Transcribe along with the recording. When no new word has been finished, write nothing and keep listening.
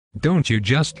Don't you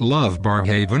just love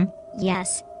Barrhaven?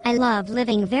 Yes, I love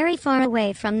living very far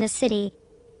away from the city.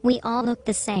 We all look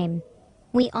the same.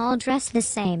 We all dress the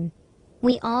same.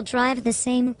 We all drive the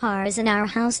same cars and our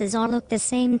houses all look the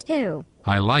same too.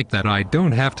 I like that I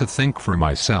don't have to think for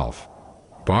myself.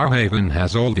 Barrhaven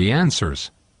has all the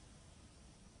answers.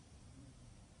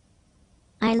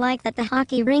 I like that the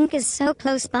hockey rink is so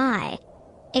close by.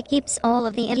 It keeps all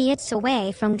of the idiots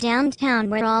away from downtown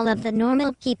where all of the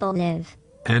normal people live.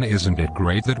 And isn't it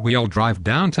great that we all drive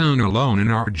downtown alone in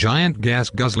our giant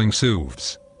gas-guzzling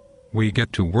SUVs? We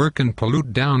get to work and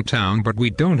pollute downtown, but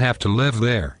we don't have to live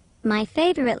there. My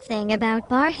favorite thing about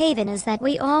Barrhaven is that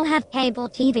we all have cable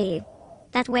TV.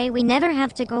 That way we never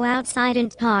have to go outside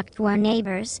and talk to our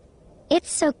neighbors.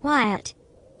 It's so quiet.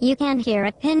 You can hear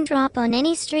a pin drop on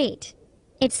any street.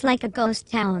 It's like a ghost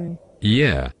town.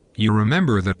 Yeah, you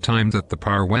remember the time that the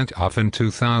power went off in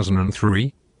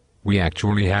 2003? We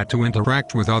actually had to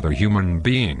interact with other human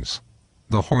beings.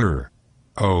 The horror.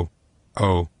 Oh,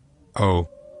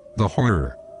 the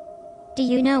horror. Do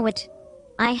you know it?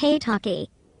 I hate hockey.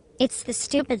 It's the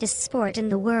stupidest sport in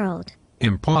the world.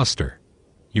 Imposter.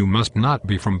 You must not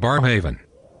be from Barrhaven.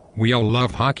 We all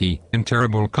love hockey and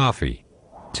terrible coffee.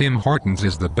 Tim Hortons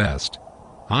is the best.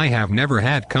 I have never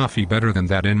had coffee better than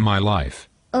that in my life.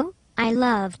 Oh, I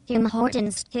love Tim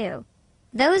Hortons too.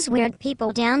 Those weird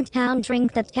people downtown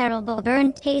drink the terrible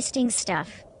burnt-tasting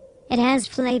stuff. It has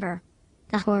flavor.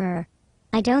 The horror.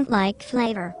 I don't like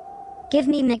flavor. Give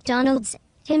me McDonald's,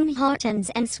 Tim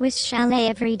Hortons and Swiss Chalet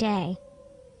every day.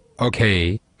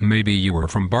 Okay, maybe you were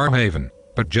from Barrhaven,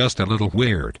 but just a little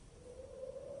weird.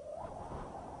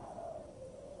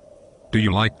 Do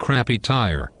you like Crappy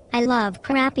Tire? I love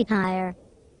Crappy Tire.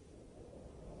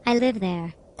 I live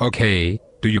there. Okay,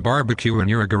 do you barbecue in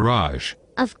your garage?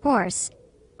 Of course.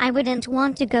 I wouldn't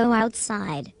want to go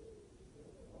outside.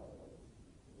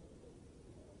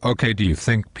 Okay, do you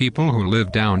think people who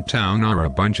live downtown are a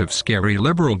bunch of scary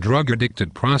liberal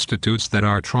drug-addicted prostitutes that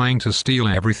are trying to steal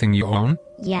everything you own?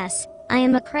 Yes, I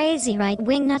am a crazy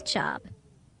right-wing nutjob.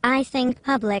 I think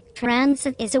public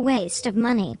transit is a waste of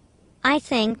money. I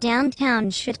think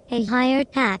downtown should pay higher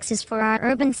taxes for our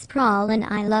urban sprawl, and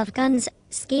I love guns,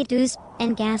 ski-doos,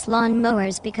 and gas lawn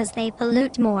mowers because they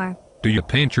pollute more. Do you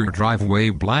paint your driveway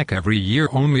black every year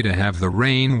only to have the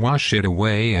rain wash it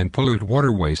away and pollute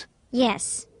waterways?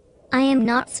 Yes. I am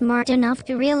not smart enough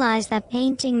to realize that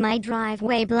painting my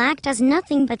driveway black does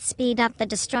nothing but speed up the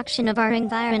destruction of our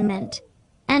environment.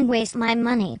 And waste my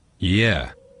money.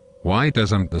 Yeah. Why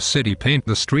doesn't the city paint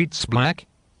the streets black?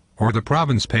 Or the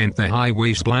province paint the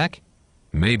highways black?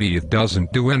 Maybe it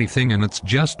doesn't do anything and it's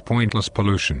just pointless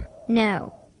pollution.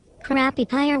 No. Crappy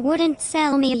Tire wouldn't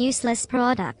sell me a useless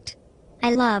product.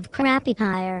 I love Crappy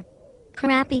Tire.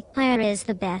 Crappy Tire is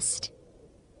the best.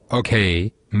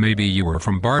 Okay, maybe you were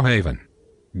from Barrhaven.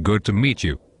 Good to meet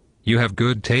you. You have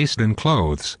good taste in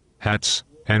clothes, hats,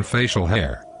 and facial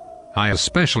hair. I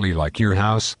especially like your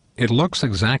house, it looks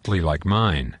exactly like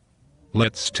mine.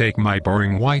 Let's take my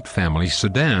boring white family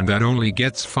sedan that only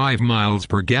gets 5 miles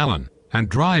per gallon, and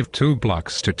drive 2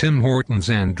 blocks to Tim Hortons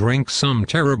and drink some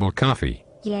terrible coffee.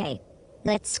 Yay.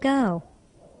 Let's go.